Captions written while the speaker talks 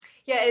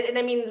and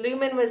I mean,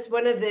 Lumen was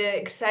one of the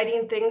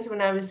exciting things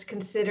when I was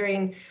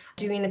considering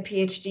doing a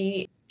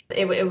PhD.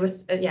 It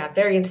was a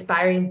very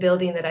inspiring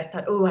building that I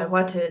thought, oh, I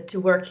want to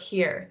work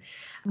here.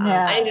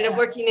 I ended up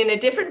working in a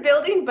different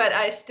building, but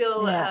I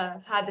still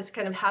had this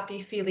kind of happy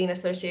feeling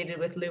associated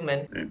with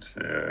Lumen.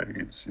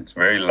 It's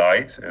very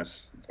light,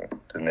 as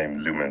the name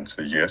Lumen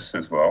suggests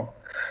as well.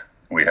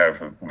 We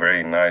have a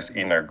very nice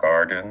inner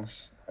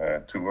gardens,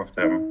 2 of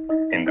them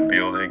in the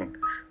building,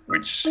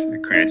 which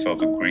creates a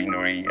lot of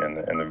greenery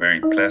and a very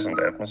pleasant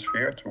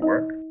atmosphere to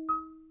work.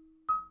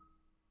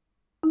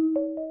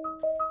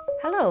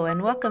 Hello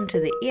and welcome to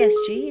the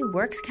ESG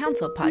Works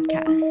Council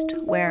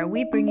podcast, where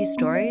we bring you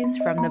stories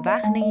from the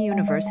Wageningen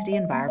University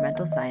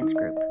Environmental Science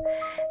Group.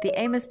 The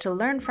aim is to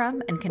learn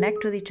from and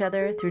connect with each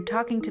other through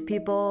talking to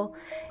people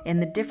in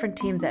the different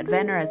teams at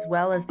Venner as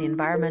well as the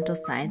environmental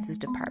sciences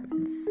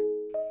departments.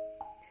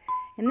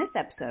 In this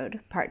episode,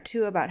 part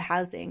 2 about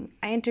housing,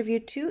 I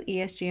interviewed 2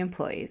 ESG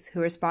employees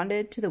who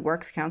responded to the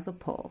Works Council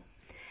poll.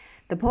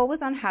 The poll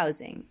was on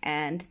housing,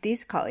 and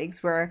these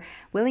colleagues were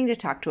willing to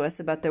talk to us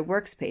about their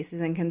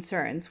workspaces and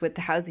concerns with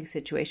the housing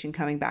situation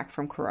coming back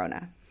from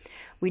Corona.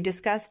 We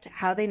discussed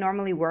how they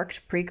normally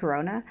worked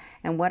pre-Corona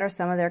and what are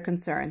some of their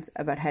concerns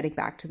about heading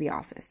back to the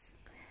office.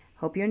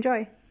 Hope you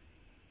enjoy.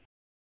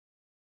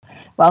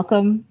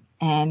 Welcome,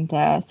 and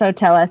so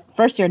tell us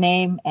first your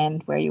name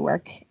and where you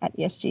work at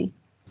ESG.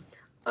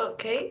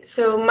 Okay,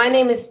 so my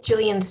name is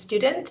Gillian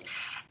Student,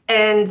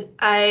 and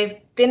I've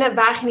been at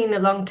Wageningen a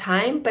long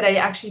time, but I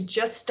actually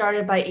just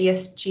started by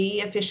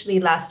ESG officially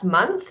last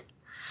month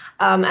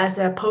as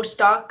a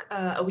postdoc,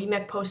 a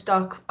WEMEC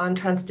postdoc on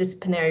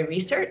transdisciplinary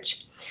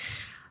research.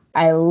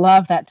 I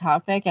love that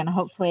topic, and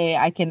hopefully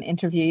I can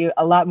interview you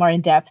a lot more in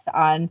depth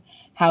on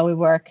how we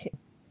work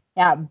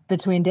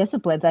between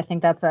disciplines. I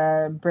think that's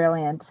a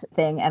brilliant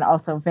thing and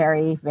also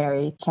very,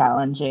 very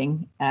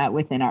challenging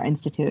within our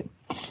institute.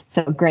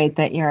 So great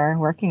that you're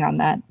working on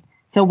that.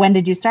 So when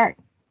did you start?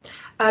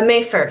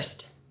 May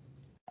 1st.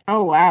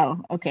 Oh,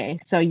 wow. Okay.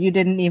 So you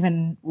didn't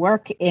even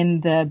work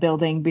in the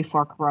building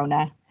before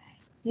Corona?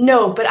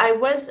 No, but I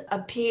was a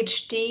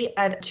PhD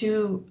at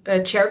 2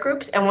 chair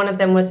groups, and one of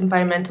them was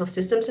environmental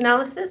systems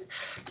analysis.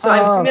 So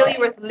I'm familiar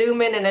with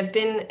Lumen, and I've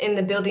been in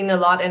the building a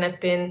lot, and I've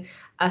been,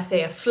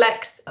 a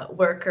flex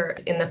worker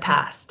in the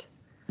past.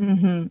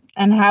 Mm-hmm.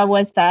 And how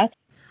was that?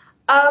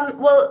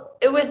 Well,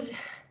 it was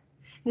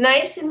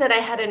nice in that I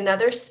had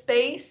another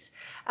space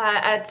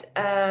at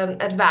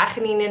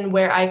Wageningen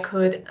where I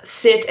could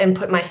sit and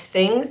put my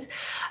things.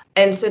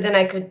 And so then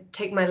I could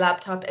take my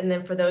laptop and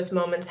then for those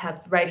moments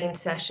have writing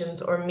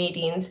sessions or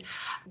meetings.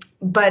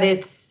 But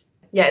it's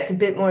a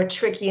bit more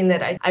tricky in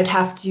that I'd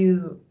have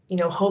to,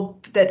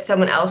 hope that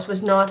someone else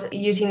was not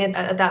using it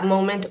at that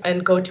moment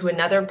and go to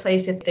another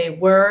place if they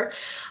were.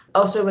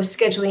 Also with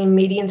scheduling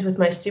meetings with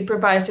my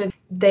supervisor,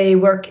 they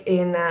work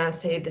in,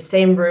 the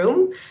same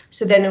room.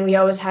 So then we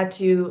always had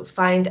to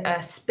find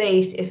a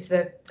space if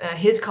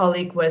his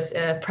colleague was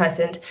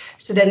present.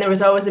 So then there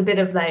was always a bit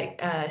of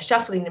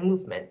shuffling and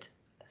movement.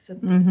 So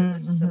those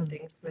are some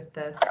things with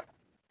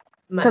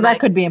that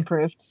could be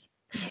improved.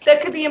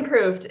 That could be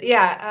improved,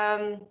 yeah.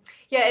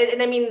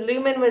 And I mean,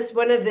 Lumen was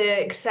one of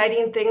the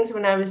exciting things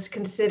when I was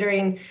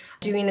considering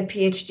doing a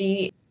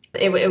PhD.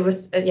 It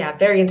was a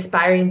very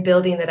inspiring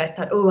building that I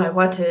thought, oh, I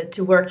want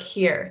to work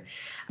here.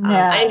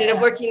 I ended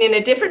up working in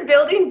a different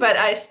building, but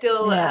I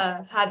still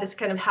had this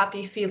kind of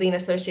happy feeling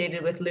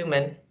associated with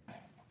Lumen.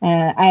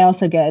 I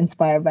also get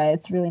inspired by it.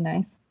 It's really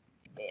nice.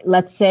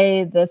 Let's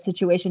say the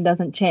situation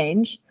doesn't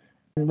change.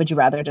 Would you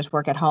rather just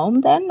work at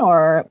home then,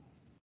 or?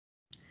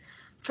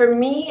 For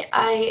me,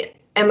 I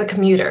am a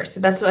commuter,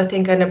 so that's what I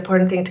think an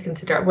important thing to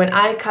consider. When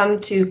I come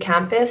to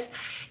campus,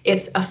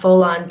 it's a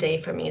full-on day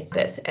for me. It's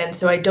this. And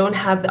so I don't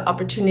have the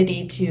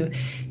opportunity to,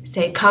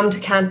 say, come to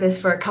campus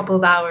for a couple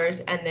of hours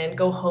and then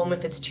go home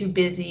if it's too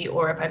busy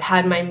or if I've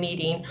had my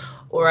meeting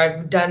or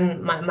I've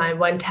done my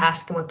one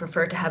task and would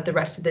prefer to have the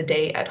rest of the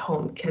day at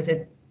home because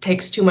it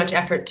takes too much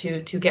effort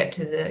to get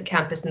to the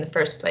campus in the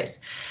first place.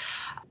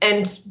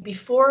 And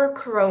before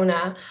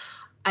Corona,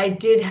 I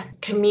did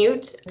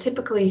commute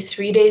typically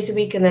 3 days a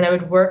week, and then I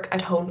would work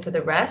at home for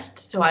the rest.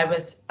 So I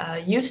was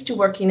used to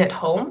working at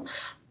home,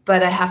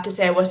 but I have to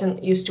say I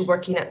wasn't used to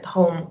working at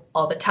home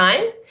all the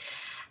time.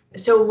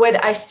 So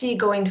what I see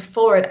going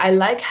forward, I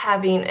like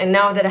having, and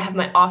now that I have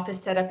my office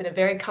set up in a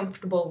very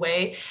comfortable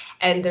way,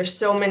 and there's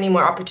so many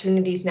more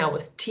opportunities now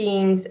with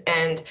Teams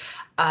and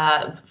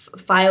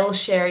file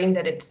sharing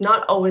that it's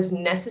not always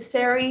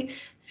necessary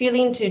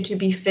feeling to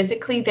be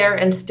physically there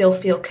and still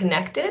feel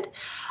connected.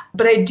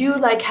 But I do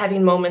like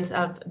having moments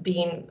of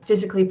being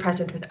physically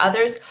present with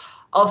others.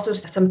 Also,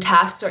 some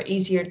tasks are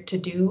easier to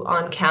do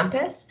on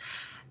campus.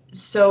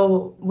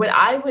 So what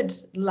I would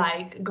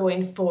like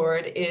going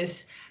forward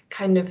is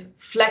kind of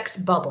flex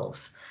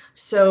bubbles.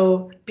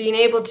 So being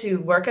able to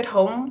work at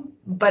home,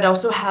 but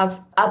also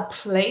have a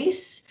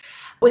place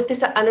with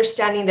this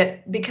understanding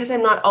that because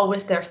I'm not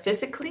always there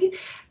physically,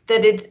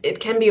 that it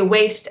can be a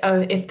waste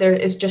of if there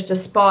is just a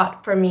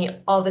spot for me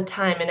all the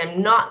time and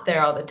I'm not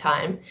there all the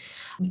time.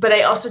 But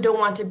I also don't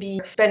want to be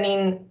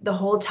spending the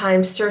whole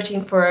time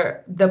searching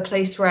for the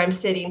place where I'm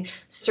sitting,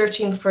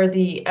 searching for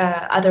the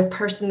other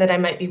person that I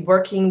might be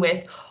working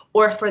with,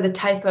 or for the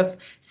type of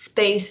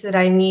space that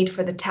I need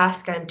for the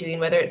task I'm doing,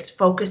 whether it's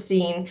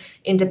focusing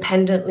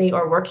independently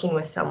or working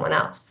with someone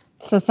else.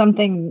 So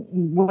something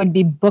would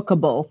be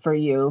bookable for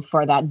you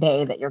for that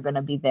day that you're going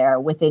to be there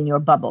within your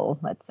bubble,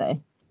 let's say.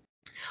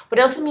 What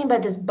I also mean by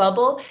this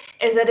bubble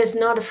is that it's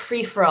not a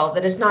free-for-all,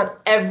 that it's not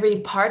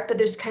every part, but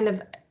there's kind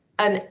of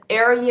an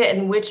area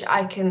in which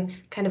I can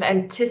kind of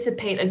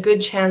anticipate a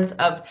good chance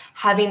of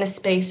having a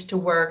space to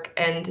work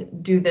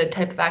and do the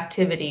type of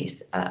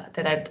activities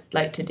that I'd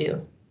like to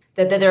do.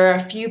 That there are a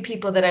few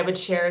people that I would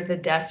share the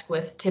desk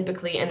with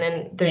typically, and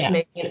then there's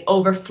maybe an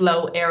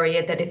overflow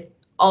area that if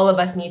all of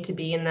us need to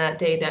be in that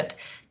day, that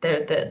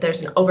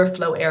there's an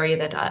overflow area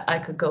that I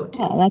could go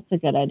to. Oh, that's a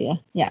good idea.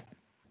 Yeah.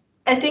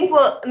 I think,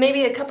 well,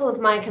 maybe a couple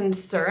of my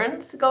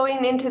concerns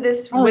going into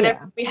this,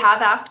 we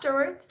have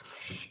afterwards,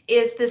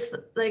 is this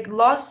like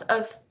loss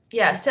of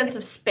sense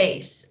of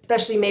space,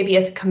 especially maybe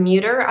as a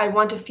commuter. I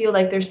want to feel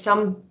like there's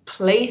some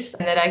place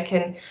that I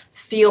can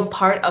feel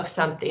part of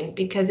something,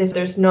 because if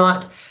there's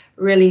not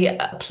really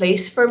a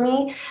place for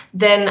me,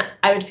 then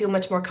I would feel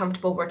much more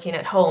comfortable working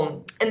at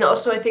home. And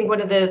also I think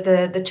one of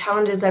the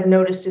challenges I've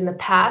noticed in the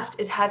past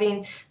is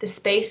having the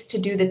space to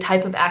do the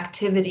type of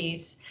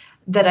activities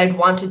that I'd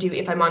want to do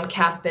if I'm on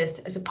campus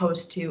as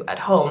opposed to at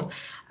home.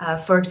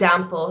 For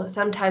example,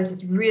 sometimes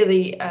it's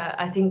really,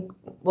 I think,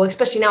 well,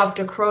 especially now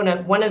after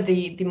Corona, one of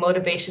the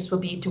motivations will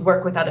be to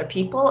work with other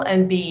people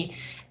and be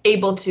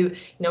able to,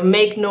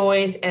 make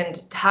noise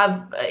and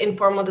have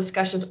informal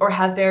discussions or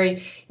have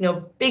very,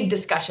 big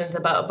discussions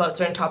about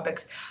certain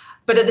topics.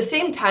 But at the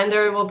same time,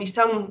 there will be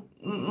some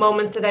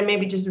moments that I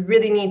maybe just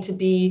really need to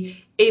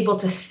be able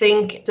to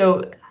think.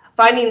 So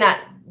finding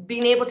that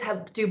being able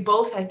to do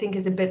both, I think,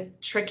 is a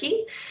bit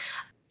tricky.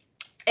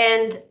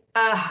 And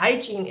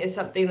hygiene is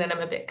something that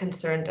I'm a bit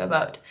concerned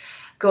about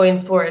going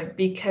forward,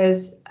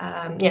 because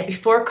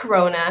before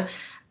Corona,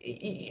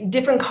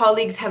 different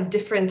colleagues have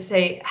different,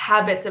 say,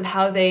 habits of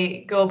how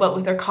they go about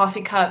with their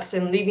coffee cups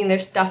and leaving their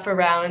stuff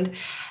around.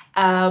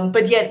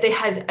 But yet they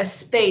had a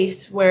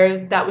space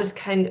where that was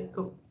kind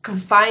of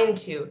confined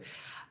to.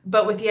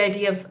 But with the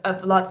idea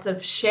of lots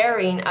of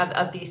sharing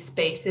of these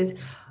spaces,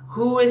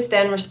 who is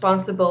then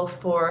responsible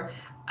for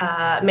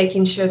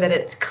making sure that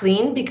it's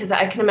clean? Because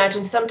I can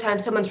imagine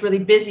sometimes someone's really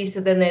busy, so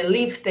then they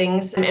leave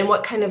things. And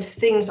what kind of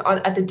things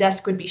at the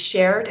desk would be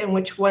shared and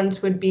which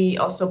ones would be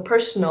also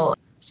personal?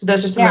 So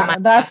those are some of my...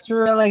 That's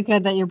really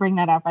good that you bring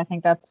that up. I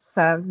think that's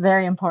a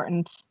very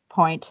important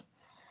point.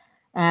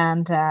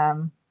 And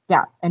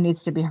it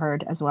needs to be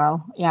heard as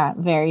well. Yeah,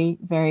 very,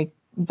 very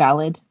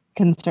valid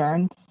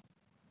concerns.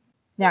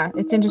 Yeah,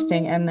 it's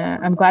interesting. And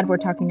I'm glad we're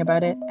talking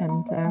about it.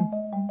 And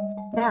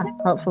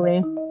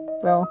hopefully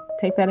we'll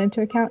take that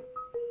into account.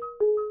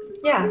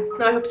 Yeah,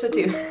 no, I hope so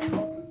too.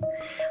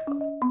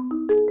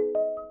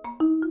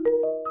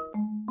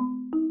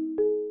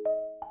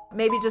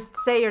 Maybe just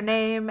say your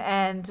name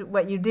and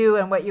what you do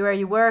and where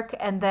you work,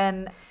 and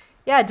then,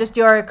 just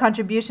your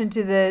contribution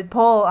to the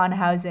poll on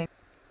housing.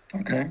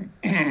 Okay.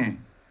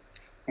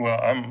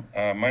 Well,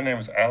 my name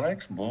is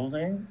Alex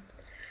Boulding,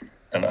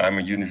 and I'm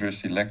a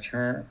university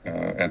lecturer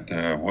at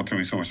the Water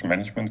Resource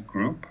Management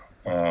Group.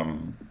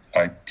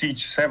 I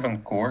teach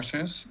 7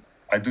 courses.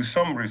 I do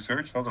some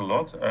research, not a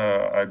lot.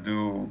 I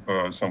do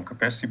some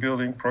capacity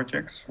building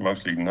projects,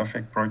 mostly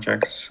NUFIC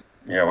projects.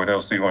 Yeah, what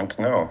else do you want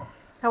to know?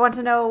 I want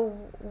to know,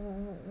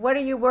 what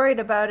are you worried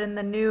about in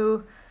the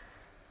new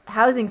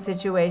housing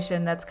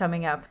situation that's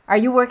coming up? Are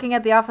you working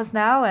at the office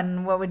now,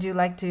 and what would you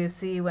like to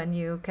see when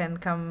you can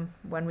come,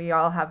 when we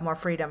all have more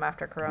freedom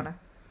after Corona?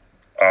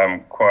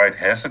 I'm quite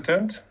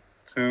hesitant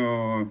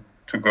to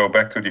go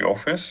back to the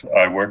office.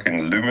 I work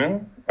in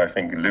Lumen. I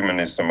think Lumen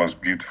is the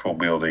most beautiful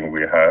building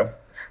we have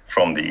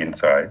from the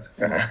inside.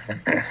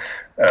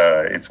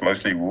 It's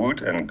mostly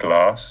wood and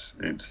glass.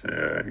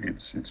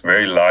 It's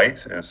very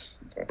light, as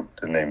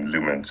the name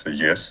Lumen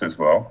suggests as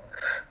well.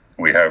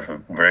 We have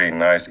very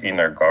nice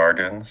inner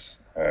gardens,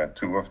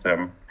 2 of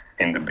them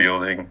in the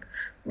building,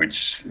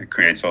 which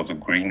creates a lot of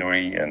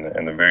greenery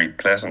and a very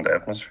pleasant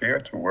atmosphere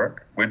to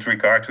work. With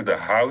regard to the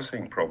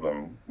housing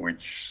problem,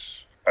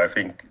 which I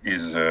think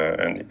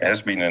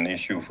has been an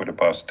issue for the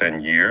past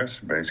 10 years,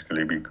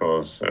 basically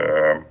because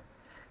the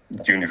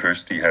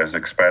university has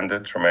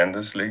expanded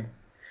tremendously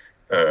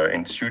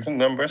in student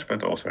numbers,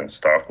 but also in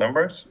staff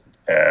numbers.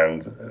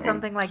 And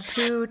something like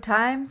 2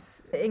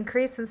 times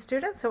increase in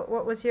students? So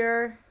what was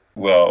your...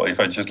 Well, if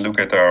I just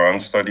look at our own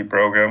study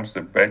programs,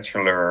 the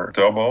bachelor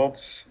doubled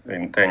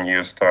in 10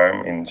 years'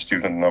 time in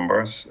student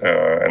numbers,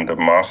 and the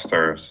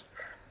masters,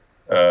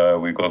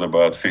 we got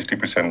about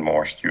 50%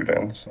 more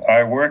students.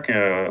 I work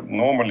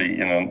normally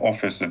in an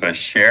office that I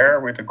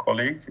share with a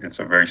colleague. It's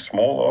a very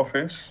small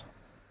office.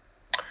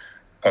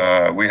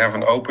 We have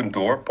an open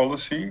door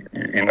policy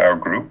in our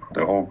group.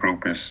 The whole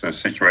group is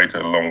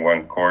situated along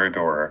one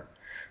corridor,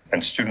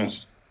 and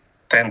students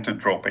tend to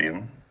drop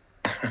in.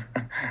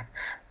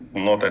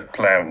 not at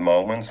planned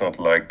moments, not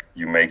like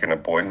you make an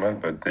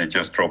appointment, but they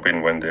just drop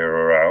in when they're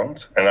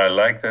around. And I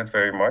like that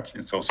very much.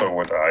 It's also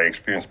what I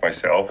experienced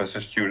myself as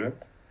a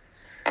student.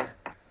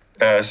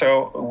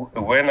 So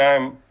when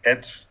I'm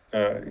at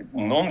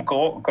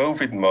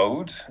non-COVID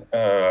mode,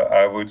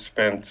 I would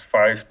spend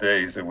 5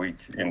 days a week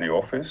in the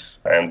office,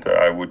 and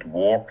I would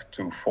walk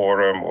to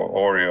Forum or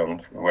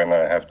Orion when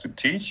I have to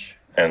teach.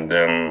 And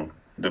then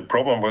the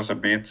problem was a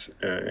bit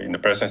in the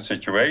present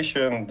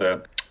situation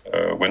that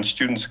when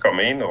students come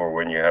in or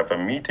when you have a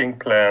meeting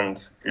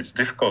planned, it's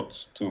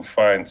difficult to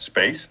find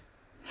space.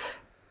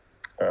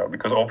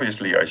 Because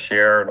obviously I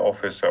share an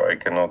office, so I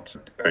cannot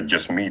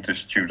just meet a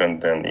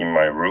student then in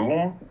my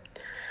room.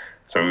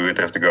 So we would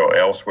have to go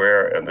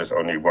elsewhere, and there's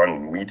only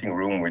one meeting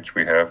room which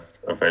we have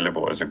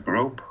available as a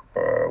group,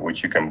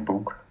 which you can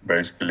book,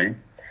 basically.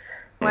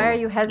 Why are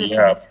you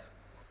hesitant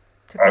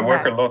to come I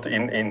work back? a lot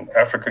in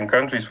African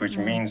countries, which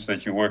means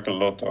that you work a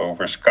lot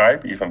over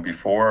Skype, even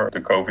before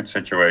the COVID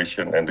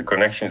situation, and the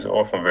connection is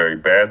often very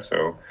bad,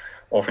 so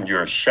often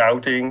you're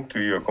shouting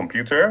to your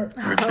computer,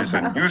 which is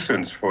a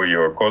nuisance for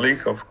your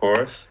colleague, of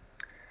course.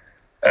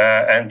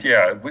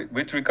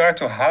 With regard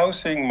to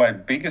housing, my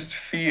biggest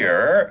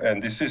fear,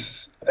 and this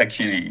is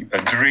actually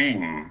a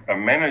dream, a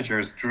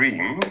manager's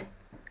dream,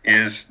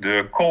 is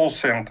the call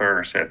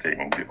center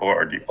setting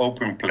or the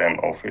open plan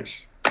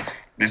office.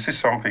 This is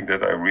something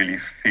that I really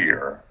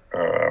fear.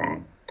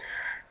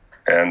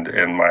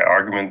 And my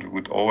argument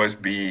would always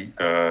be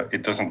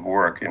it doesn't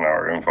work in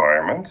our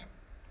environment.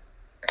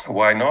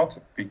 Why not?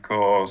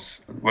 Because,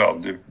 well,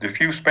 the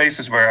few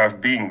spaces where I've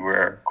been,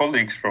 where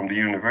colleagues from the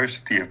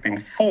university have been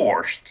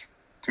forced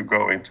to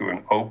go into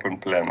an open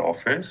plan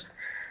office,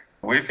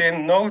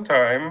 within no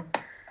time,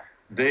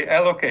 they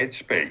allocate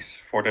space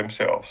for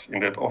themselves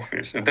in that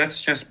office. And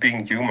that's just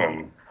being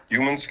human.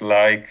 Humans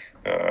like,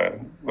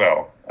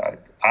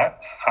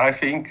 I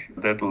think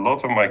that a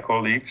lot of my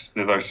colleagues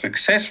that are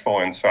successful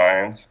in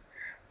science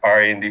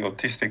are in the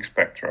autistic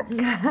spectrum.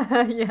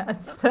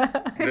 Yes.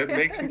 That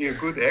makes me a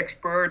good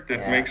expert.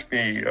 That makes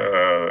me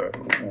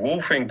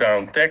wolfing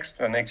down text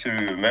and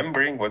actually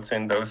remembering what's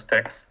in those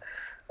texts.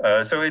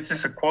 So it's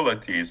just a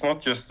quality. It's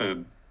not just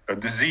a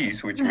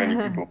disease, which many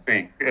people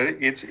think.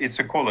 It's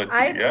a quality.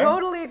 I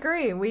totally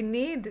agree. We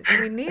need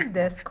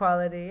this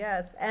quality.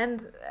 Yes,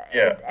 and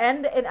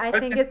I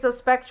think it's a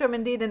spectrum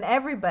indeed in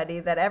everybody.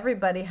 That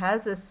everybody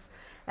has this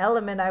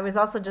element. I was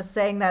also just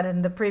saying that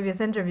in the previous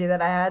interview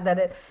that I had,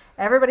 that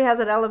everybody has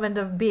an element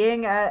of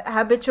being a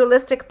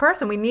habitualistic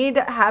person. We need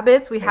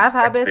habits. We have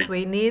habits.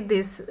 We need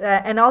these,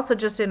 and also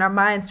just in our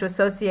minds to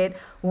associate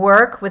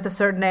work with a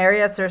certain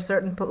area or a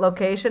certain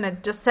location.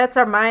 It just sets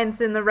our minds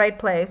in the right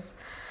place.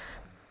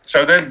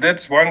 So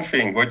that's one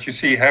thing. What you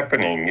see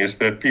happening is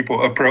that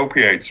people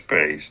appropriate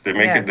space. They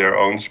make it their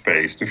own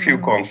space to feel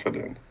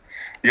confident.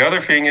 The other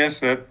thing is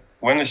that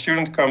when a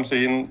student comes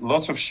in,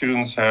 lots of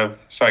students have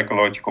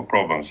psychological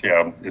problems.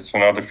 Yeah, it's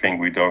another thing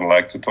we don't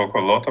like to talk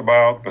a lot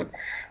about, but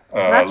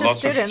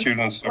lots of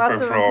students suffer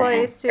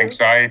from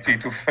anxiety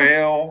to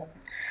fail.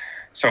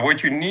 So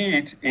what you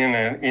need in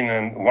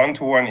a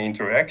one-to-one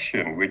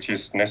interaction, which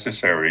is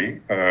necessary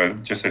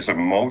just as a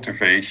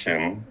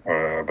motivation,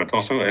 but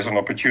also as an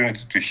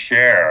opportunity to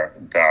share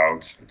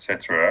doubts,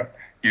 etc.,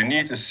 you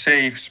need a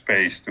safe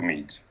space to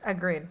meet.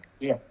 Agreed.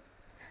 Yeah.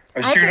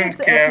 A student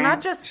can it's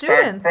not just start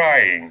students.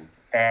 crying,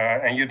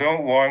 and you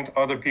don't want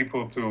other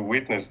people to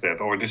witness that,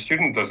 or the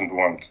student doesn't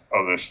want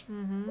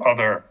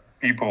other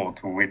people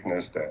to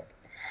witness that.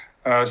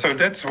 So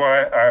that's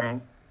why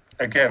I'm,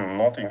 again,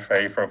 not in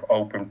favor of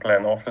open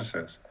plan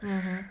offices.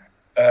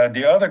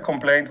 The other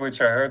complaint,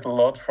 which I heard a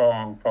lot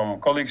from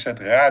colleagues at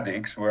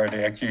Radix, where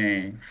they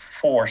actually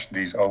forced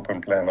these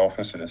open plan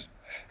offices,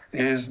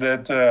 is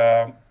that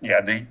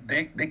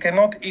they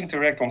cannot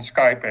interact on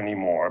Skype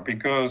anymore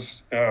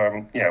because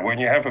when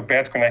you have a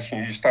bad connection,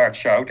 you start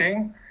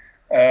shouting.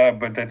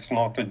 But that's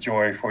not the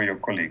joy for your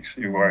colleagues.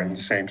 You are in the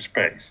same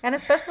space. And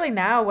especially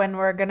now when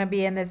we're going to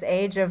be in this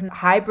age of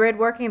hybrid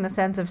working, in the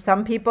sense of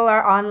some people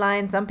are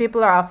online, some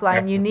people are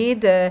offline. You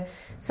need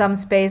some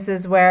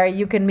spaces where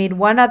you can meet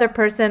one other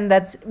person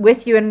that's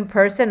with you in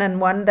person and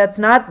one that's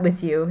not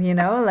with you, you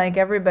know, like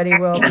everybody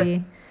will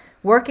be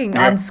working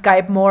on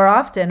Skype more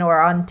often or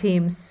on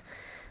Teams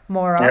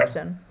more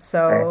often.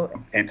 So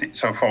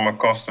from a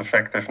cost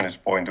effectiveness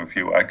point of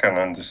view, I can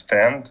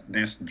understand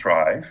this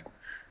drive.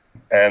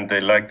 And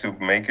they like to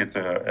make it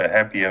a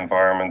happy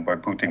environment by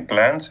putting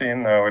plants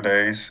in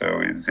nowadays.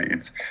 So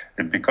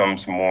it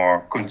becomes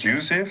more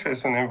conducive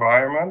as an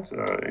environment.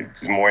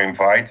 It's more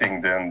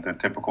inviting than the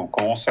typical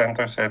call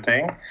center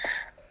setting.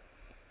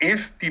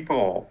 If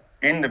people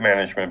in the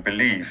management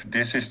believe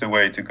this is the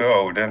way to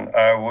go, then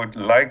I would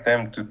like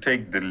them to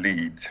take the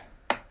lead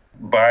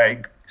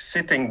by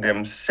sitting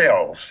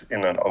themselves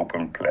in an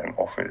open plan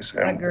office.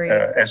 And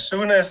as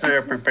soon as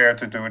they're prepared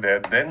to do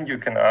that, then you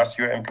can ask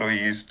your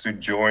employees to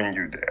join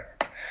you there.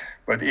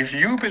 But if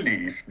you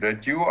believe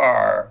that you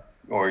are,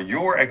 or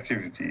your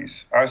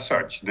activities are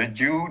such that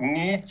you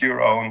need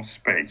your own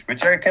space,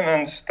 which I can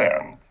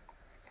understand,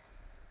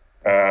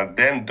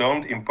 then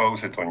don't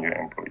impose it on your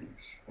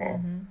employees.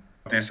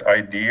 This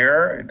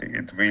idea,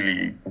 it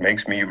really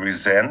makes me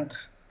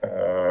resent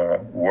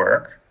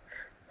work.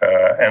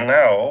 And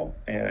now,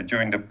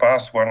 during the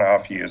past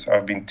 1.5 years,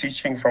 I've been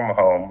teaching from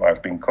home,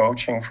 I've been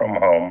coaching from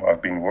home,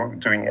 I've been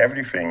doing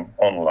everything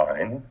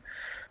online.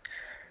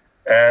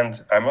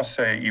 And I must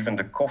say, even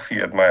the coffee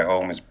at my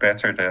home is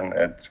better than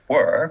at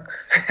work.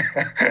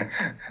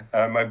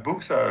 My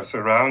books are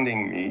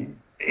surrounding me.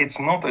 It's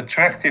not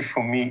attractive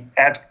for me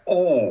at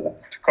all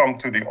to come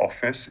to the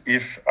office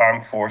if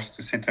I'm forced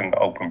to sit in an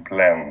open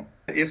plan.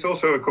 It's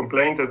also a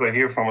complaint that I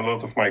hear from a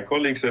lot of my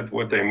colleagues that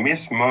what they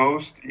miss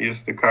most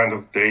is the kind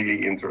of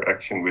daily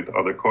interaction with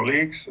other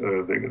colleagues,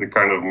 the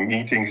kind of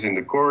meetings in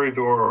the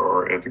corridor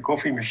or at the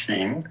coffee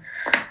machine.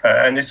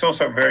 And it's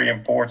also very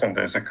important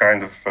as a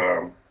kind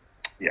of,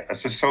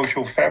 as a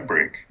social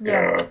fabric.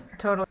 Yes,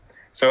 totally.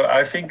 So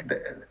I think,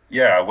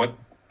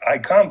 I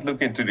can't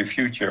look into the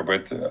future,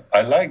 but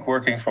I like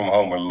working from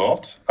home a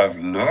lot. I've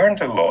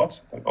learned a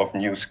lot of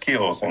new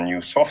skills and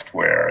new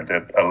software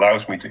that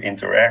allows me to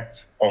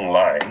interact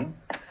online.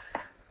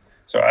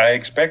 So I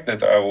expect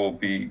that I will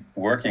be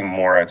working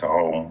more at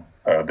home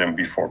than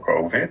before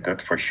COVID,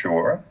 that's for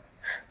sure.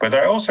 But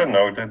I also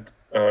know that,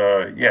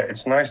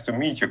 it's nice to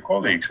meet your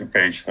colleagues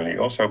occasionally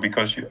also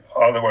because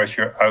otherwise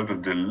you're out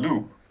of the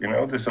loop.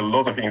 There's a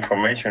lot of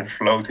information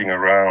floating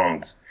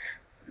around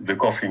the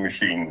coffee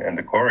machine and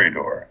the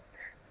corridor.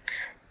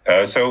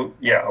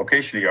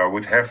 Occasionally I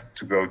would have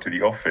to go to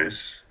the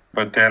office.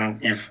 But then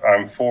if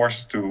I'm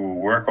forced to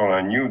work on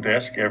a new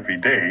desk every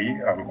day,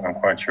 I'm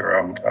quite sure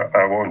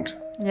I won't.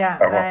 Yeah,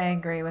 I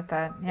agree with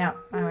that. Yeah,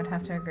 I would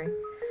have to agree.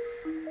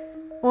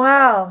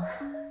 Well,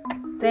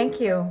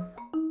 thank you.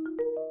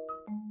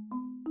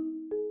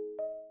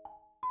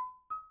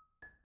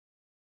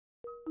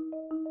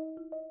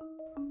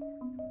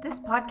 This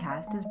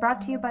podcast is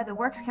brought to you by the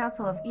Works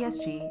Council of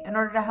ESG in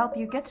order to help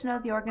you get to know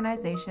the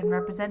organization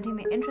representing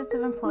the interests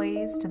of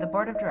employees to the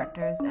board of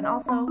directors and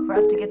also for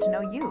us to get to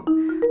know you.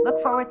 Look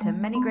forward to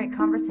many great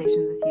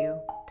conversations with you.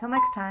 Till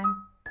next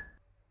time.